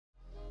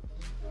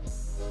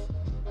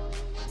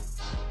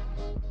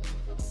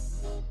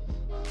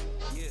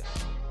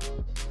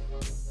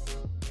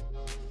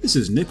This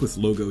is Nick with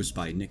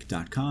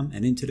logosbynick.com,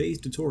 and in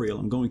today's tutorial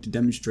I'm going to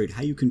demonstrate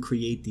how you can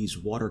create these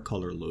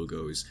watercolor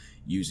logos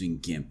using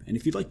GIMP. And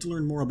if you'd like to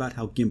learn more about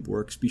how GIMP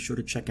works, be sure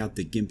to check out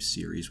the GIMP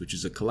series, which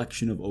is a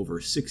collection of over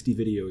 60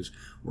 videos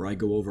where I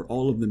go over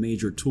all of the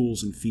major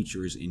tools and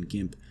features in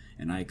GIMP,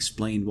 and I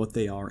explain what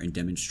they are and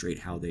demonstrate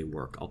how they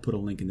work. I'll put a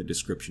link in the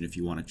description if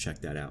you want to check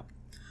that out.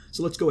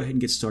 So let's go ahead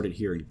and get started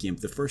here in GIMP.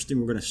 The first thing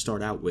we're going to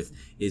start out with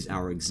is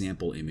our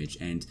example image,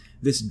 and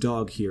this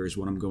dog here is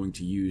what I'm going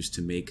to use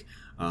to make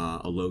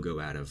a logo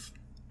out of.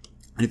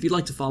 And if you'd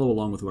like to follow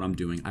along with what I'm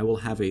doing, I will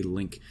have a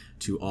link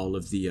to all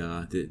of the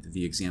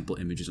example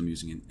images I'm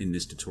using in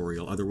this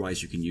tutorial.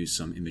 Otherwise, you can use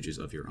some images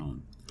of your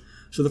own.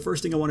 So the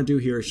first thing I want to do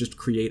here is just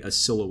create a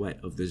silhouette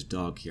of this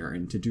dog here,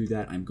 and to do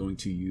that I'm going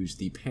to use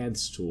the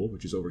Paths tool,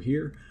 which is over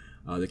here.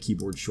 The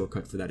keyboard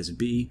shortcut for that is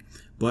B,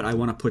 but I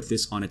want to put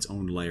this on its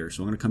own layer.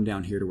 So I'm going to come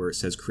down here to where it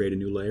says create a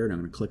new layer, and I'm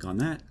going to click on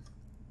that.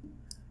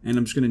 And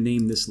I'm just going to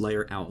name this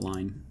layer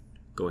outline.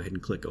 Go ahead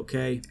and click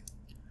OK.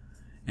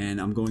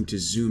 And I'm going to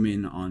zoom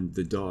in on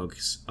the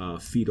dog's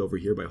feet over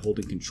here by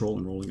holding Control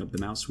and rolling up the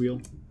mouse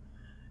wheel.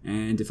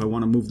 And if I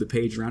want to move the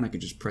page around, I can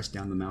just press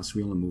down the mouse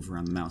wheel and move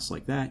around the mouse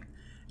like that.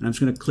 And I'm just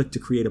going to click to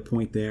create a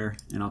point there,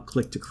 and I'll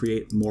click to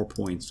create more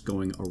points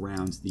going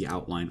around the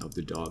outline of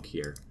the dog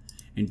here.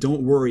 And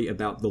don't worry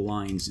about the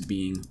lines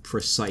being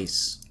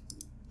precise,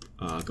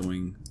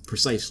 going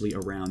precisely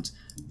around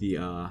the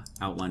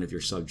outline of your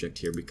subject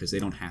here, because they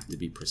don't have to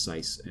be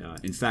precise.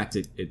 In fact,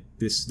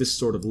 this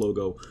sort of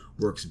logo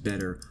works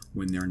better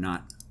when they're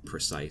not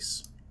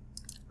precise,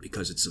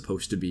 because it's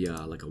supposed to be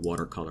like a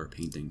watercolor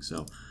painting. So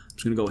I'm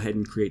just going to go ahead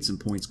and create some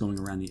points going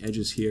around the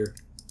edges here.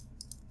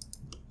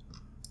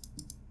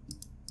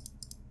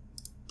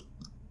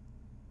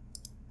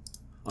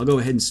 I'll go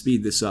ahead and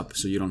speed this up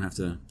so you don't have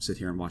to sit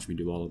here and watch me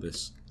do all of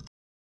this.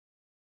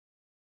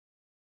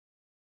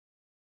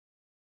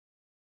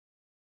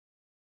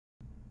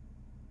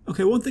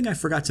 Okay, one thing I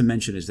forgot to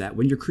mention is that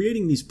when you're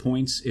creating these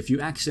points, if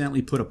you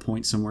accidentally put a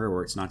point somewhere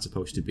where it's not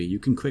supposed to be, you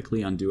can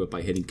quickly undo it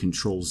by hitting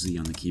Control-Z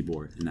on the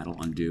keyboard, and that'll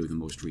undo the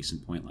most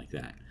recent point like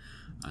that.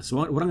 So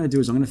what I'm going to do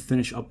is I'm going to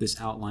finish up this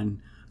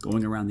outline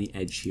going around the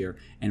edge here,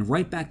 and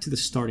right back to the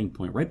starting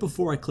point. Right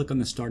before I click on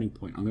the starting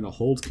point, I'm going to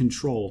hold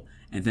Control,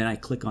 and then I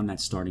click on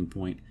that starting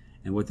point,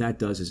 and what that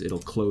does is it'll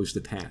close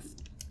the path.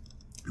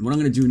 And what I'm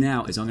going to do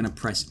now is I'm going to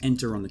press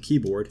Enter on the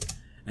keyboard,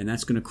 and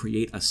that's going to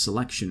create a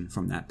selection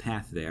from that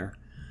path there.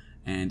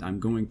 And I'm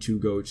going to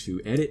go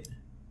to Edit,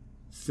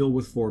 Fill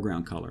with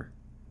Foreground Color,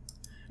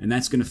 and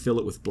that's going to fill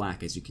it with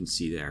black, as you can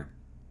see there.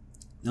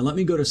 Now let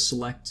me go to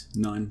Select,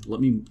 None.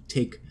 Let me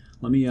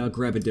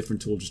grab a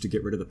different tool just to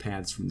get rid of the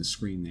paths from the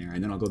screen there,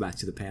 and then I'll go back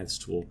to the Paths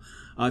tool.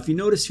 If you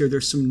notice here,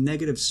 there's some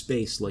negative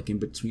space like in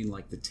between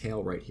like the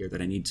tail right here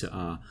that I need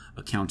to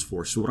account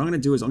for. So what I'm going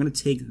to do is I'm going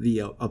to take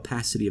the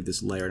opacity of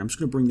this layer, and I'm just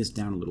going to bring this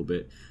down a little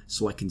bit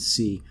so I can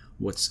see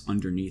what's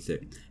underneath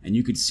it. And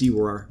you can see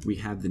where we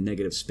have the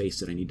negative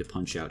space that I need to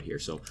punch out here.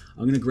 So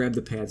I'm going to grab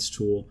the Paths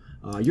tool.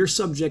 Your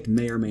subject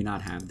may or may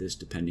not have this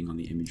depending on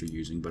the image you're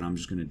using, but I'm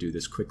just going to do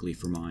this quickly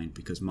for mine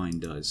because mine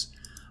does.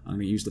 I'm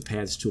going to use the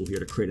Paths tool here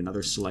to create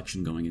another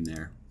selection going in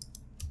there.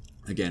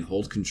 Again,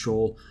 hold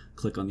Control,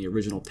 click on the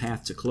original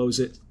path to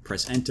close it,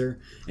 press Enter,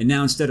 and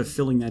now instead of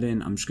filling that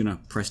in, I'm just going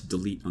to press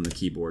Delete on the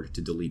keyboard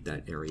to delete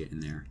that area in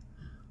there.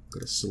 Go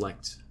to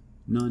Select,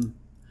 None.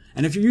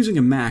 And if you're using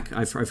a Mac,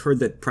 I've heard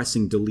that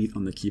pressing Delete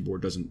on the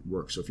keyboard doesn't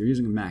work. So if you're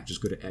using a Mac,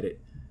 just go to Edit,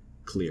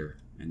 Clear,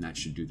 and that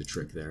should do the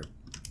trick there.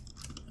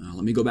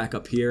 Let me go back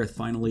up here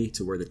finally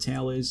to where the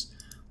tail is.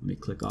 Let me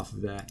click off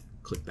of that,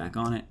 click back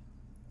on it.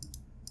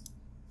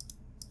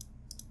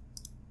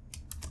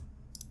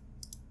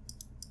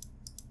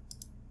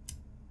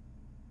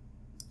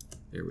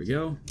 There we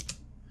go.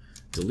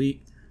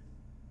 Delete,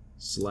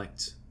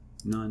 select,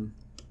 none.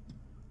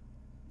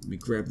 Let me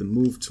grab the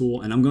Move tool,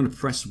 and I'm going to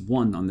press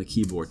 1 on the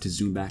keyboard to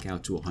zoom back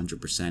out to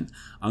 100%.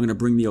 I'm going to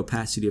bring the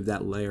opacity of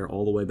that layer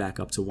all the way back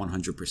up to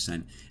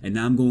 100%. And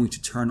now I'm going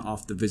to turn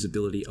off the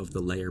visibility of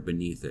the layer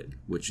beneath it,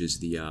 which is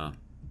the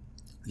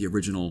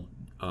original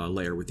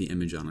layer with the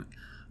image on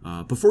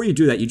it. Before you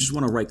do that, you just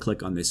want to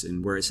right-click on this,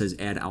 and where it says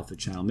Add Alpha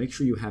Channel, make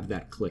sure you have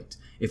that clicked.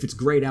 If it's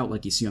grayed out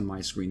like you see on my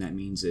screen, that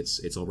means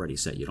it's already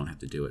set. You don't have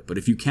to do it. But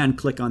if you can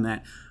click on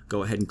that,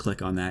 go ahead and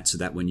click on that so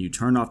that when you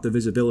turn off the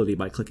visibility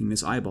by clicking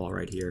this eyeball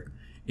right here,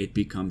 it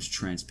becomes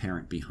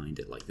transparent behind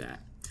it like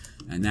that.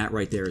 And that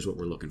right there is what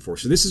we're looking for.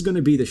 So this is going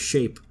to be the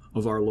shape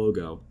of our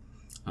logo.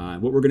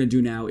 What we're going to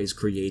do now is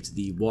create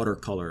the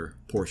watercolor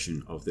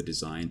portion of the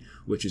design,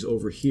 which is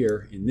over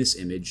here in this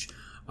image.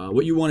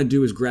 What you want to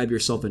do is grab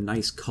yourself a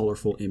nice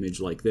colorful image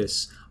like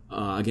this.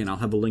 Again, I'll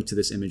have a link to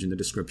this image in the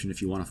description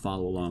if you want to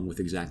follow along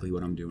with exactly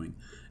what I'm doing.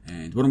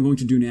 And what I'm going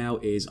to do now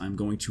is I'm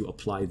going to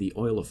apply the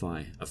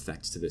oilify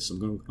effects to this. I'm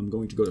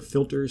going to go to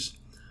Filters,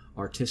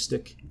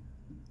 Artistic,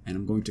 and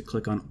I'm going to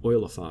click on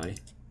Oilify.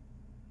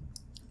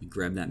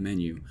 Grab that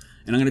menu.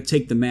 And I'm going to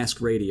take the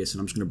mask radius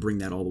and I'm just going to bring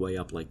that all the way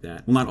up like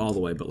that. Well, not all the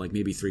way, but like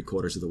maybe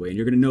 3/4 of the way. And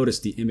you're going to notice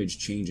the image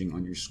changing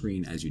on your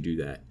screen as you do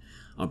that.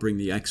 I'll bring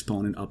the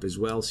exponent up as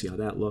well, see how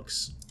that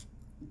looks.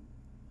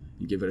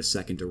 You give it a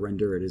second to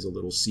render. It is a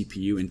little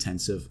CPU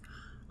intensive.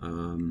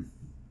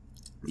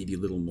 Maybe a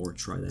little more.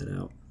 Try that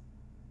out.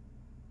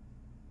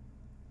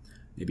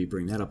 Maybe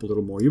bring that up a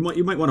little more. You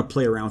might want to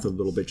play around with it a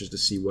little bit just to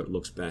see what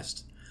looks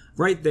best.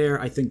 Right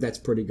there, I think that's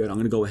pretty good. I'm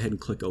going to go ahead and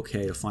click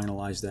OK to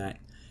finalize that.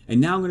 And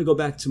now I'm going to go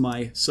back to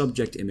my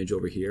subject image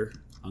over here.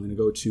 I'm going to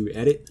go to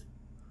Edit,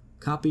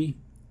 Copy.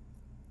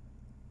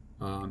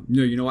 No,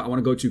 you know what? I want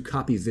to go to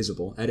Copy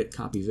Visible, Edit,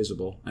 Copy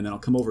Visible. And then I'll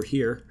come over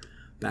here,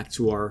 back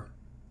to our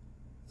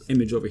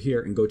image over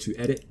here, and go to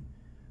Edit,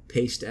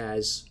 Paste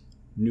As,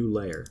 New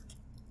Layer.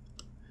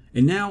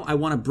 And now I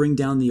want to bring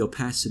down the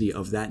opacity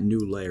of that new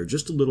layer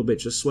just a little bit,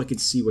 just so I can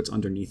see what's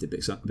underneath it,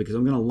 because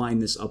I'm going to line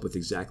this up with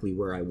exactly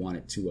where I want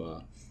it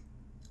to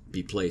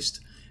be placed.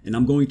 And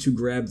I'm going to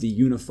grab the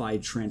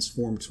Unified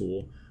Transform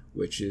tool,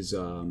 which is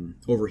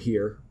over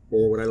here.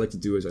 Or what I like to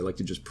do is I like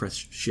to just press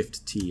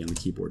Shift-T on the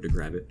keyboard to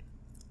grab it.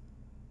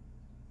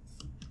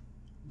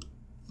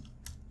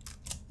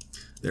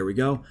 There we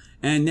go.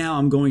 And now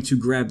I'm going to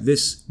grab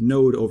this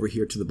node over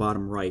here to the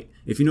bottom right.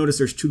 If you notice,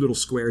 there's two little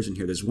squares in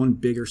here. There's one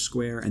bigger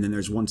square and then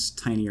there's one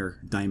tinier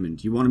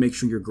diamond. You want to make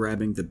sure you're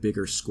grabbing the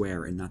bigger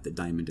square and not the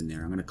diamond in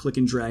there. I'm going to click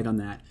and drag on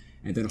that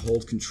and then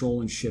hold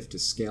Control and Shift to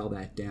scale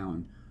that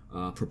down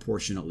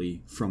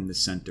proportionately from the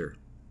center,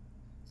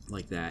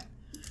 like that.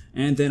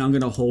 And then I'm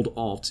going to hold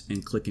Alt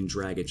and click and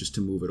drag it just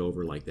to move it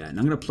over like that. And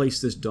I'm going to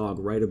place this dog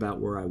right about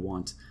where I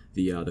want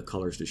the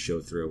colors to show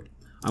through.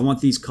 I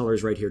want these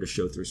colors right here to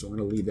show through, so I'm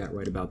going to leave that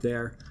right about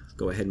there.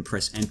 Go ahead and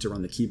press Enter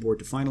on the keyboard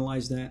to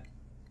finalize that.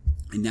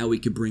 And now we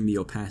can bring the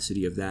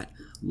opacity of that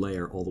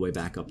layer all the way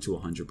back up to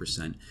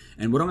 100%.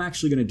 And what I'm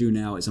actually going to do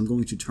now is I'm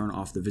going to turn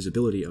off the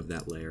visibility of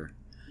that layer.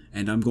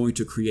 And I'm going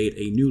to create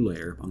a new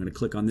layer. I'm going to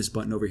click on this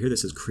button over here that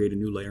says Create a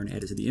New Layer and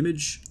add it to the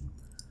image.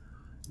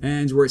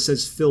 And where it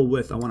says Fill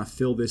With, I want to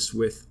fill this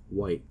with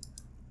white.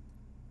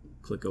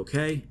 Click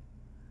OK.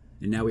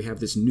 And now we have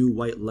this new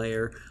white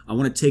layer. I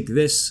want to take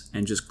this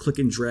and just click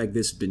and drag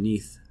this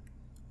beneath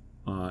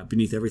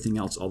everything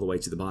else all the way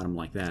to the bottom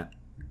like that.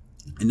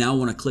 And now I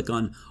want to click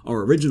on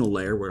our original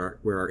layer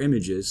where our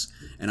image is,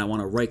 and I want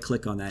to right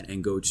click on that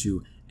and go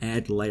to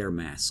Add Layer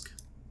Mask.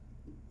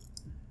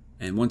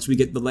 And once we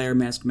get the Layer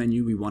Mask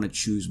menu, we want to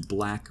choose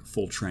Black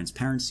Full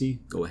Transparency.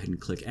 Go ahead and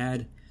click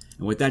Add.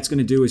 And what that's going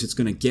to do is it's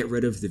going to get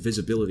rid of the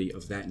visibility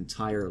of that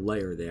entire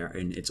layer there,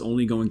 and it's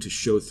only going to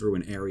show through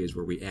in areas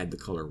where we add the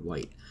color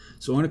white.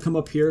 So I'm going to come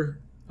up here.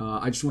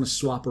 I just want to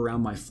swap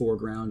around my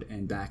foreground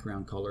and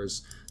background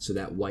colors so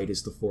that white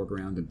is the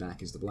foreground and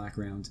black is the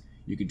background.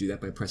 You can do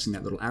that by pressing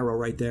that little arrow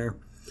right there.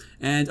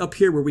 And up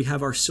here where we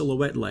have our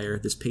silhouette layer,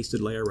 this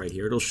pasted layer right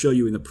here, it'll show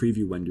you in the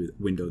preview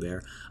window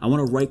there. I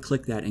want to right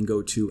click that and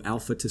go to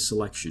Alpha to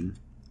Selection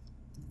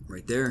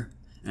right there.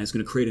 And it's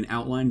going to create an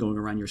outline going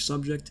around your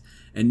subject.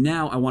 And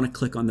now I want to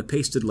click on the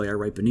pasted layer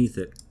right beneath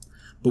it.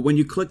 But when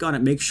you click on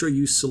it, make sure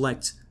you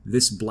select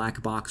this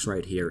black box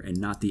right here and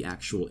not the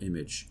actual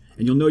image.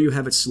 And you'll know you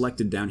have it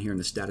selected down here in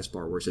the status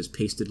bar where it says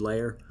Pasted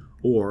Layer,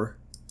 or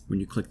when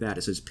you click that,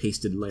 it says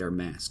Pasted Layer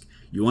Mask.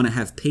 You want to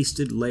have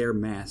Pasted Layer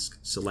Mask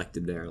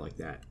selected there like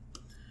that.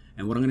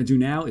 And what I'm going to do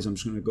now is I'm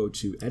just going to go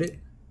to Edit,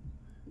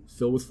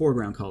 Fill with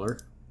Foreground Color,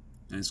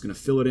 and it's going to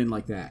fill it in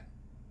like that.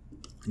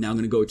 Now I'm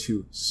going to go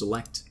to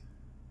Select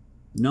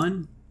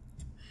None.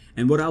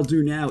 And what I'll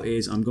do now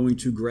is I'm going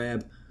to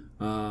grab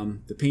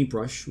the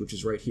paintbrush, which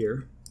is right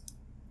here.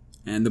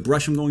 And the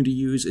brush I'm going to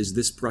use is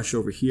this brush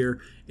over here.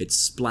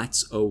 It's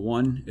Splats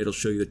 01. It'll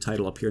show you the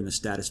title up here in the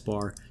status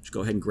bar. Just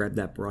go ahead and grab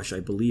that brush.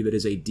 I believe it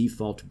is a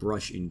default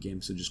brush in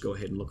GIMP, so just go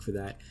ahead and look for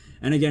that.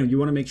 And again, you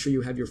want to make sure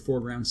you have your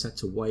foreground set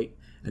to white,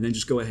 and then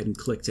just go ahead and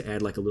click to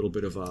add like a little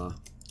bit of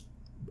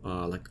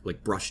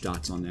like brush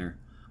dots on there.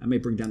 I may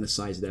bring down the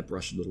size of that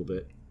brush a little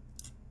bit.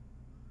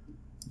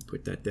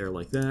 Put that there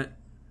like that.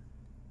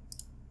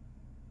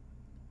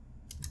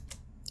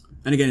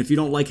 And again, if you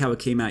don't like how it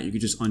came out, you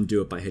could just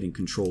undo it by hitting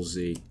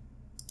Control-Z.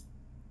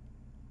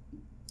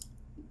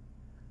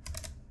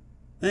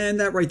 And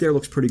that right there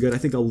looks pretty good. I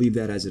think I'll leave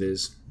that as it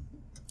is.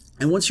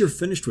 And once you're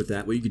finished with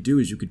that, what you could do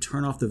is you could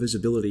turn off the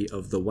visibility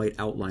of the white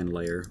outline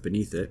layer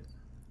beneath it.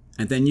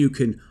 And then you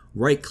can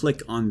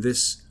right-click on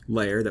this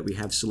layer that we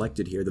have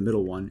selected here, the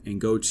middle one, and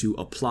go to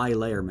Apply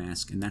Layer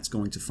Mask, and that's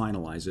going to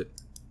finalize it.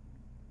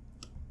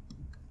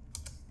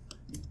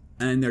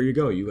 And there you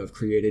go. You have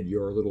created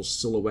your little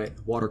silhouette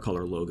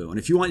watercolor logo. And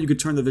if you want, you could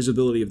turn the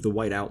visibility of the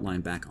white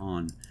outline back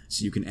on,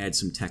 so you can add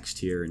some text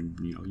here and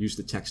use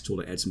the text tool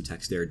to add some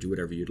text there, do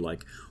whatever you'd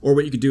like. Or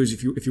what you could do is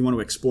if you want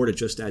to export it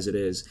just as it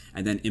is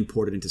and then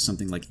import it into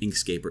something like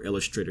Inkscape or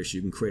Illustrator, so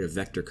you can create a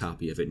vector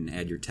copy of it and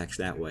add your text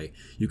that way.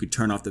 You could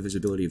turn off the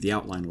visibility of the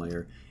outline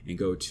layer and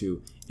go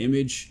to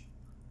Image,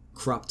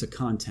 Crop to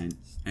Content,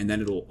 and then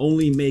it'll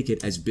only make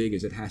it as big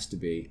as it has to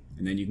be.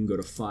 And then you can go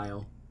to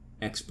File,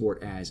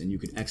 Export As, and you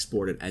can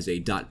export it as a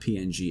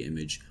 .png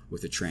image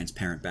with a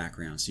transparent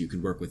background, so you can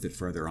work with it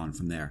further on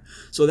from there.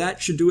 So that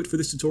should do it for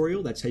this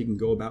tutorial. That's how you can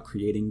go about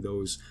creating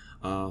those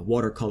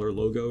watercolor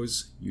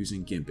logos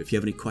using GIMP. If you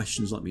have any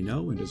questions, let me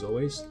know, and as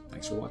always,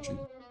 thanks for watching.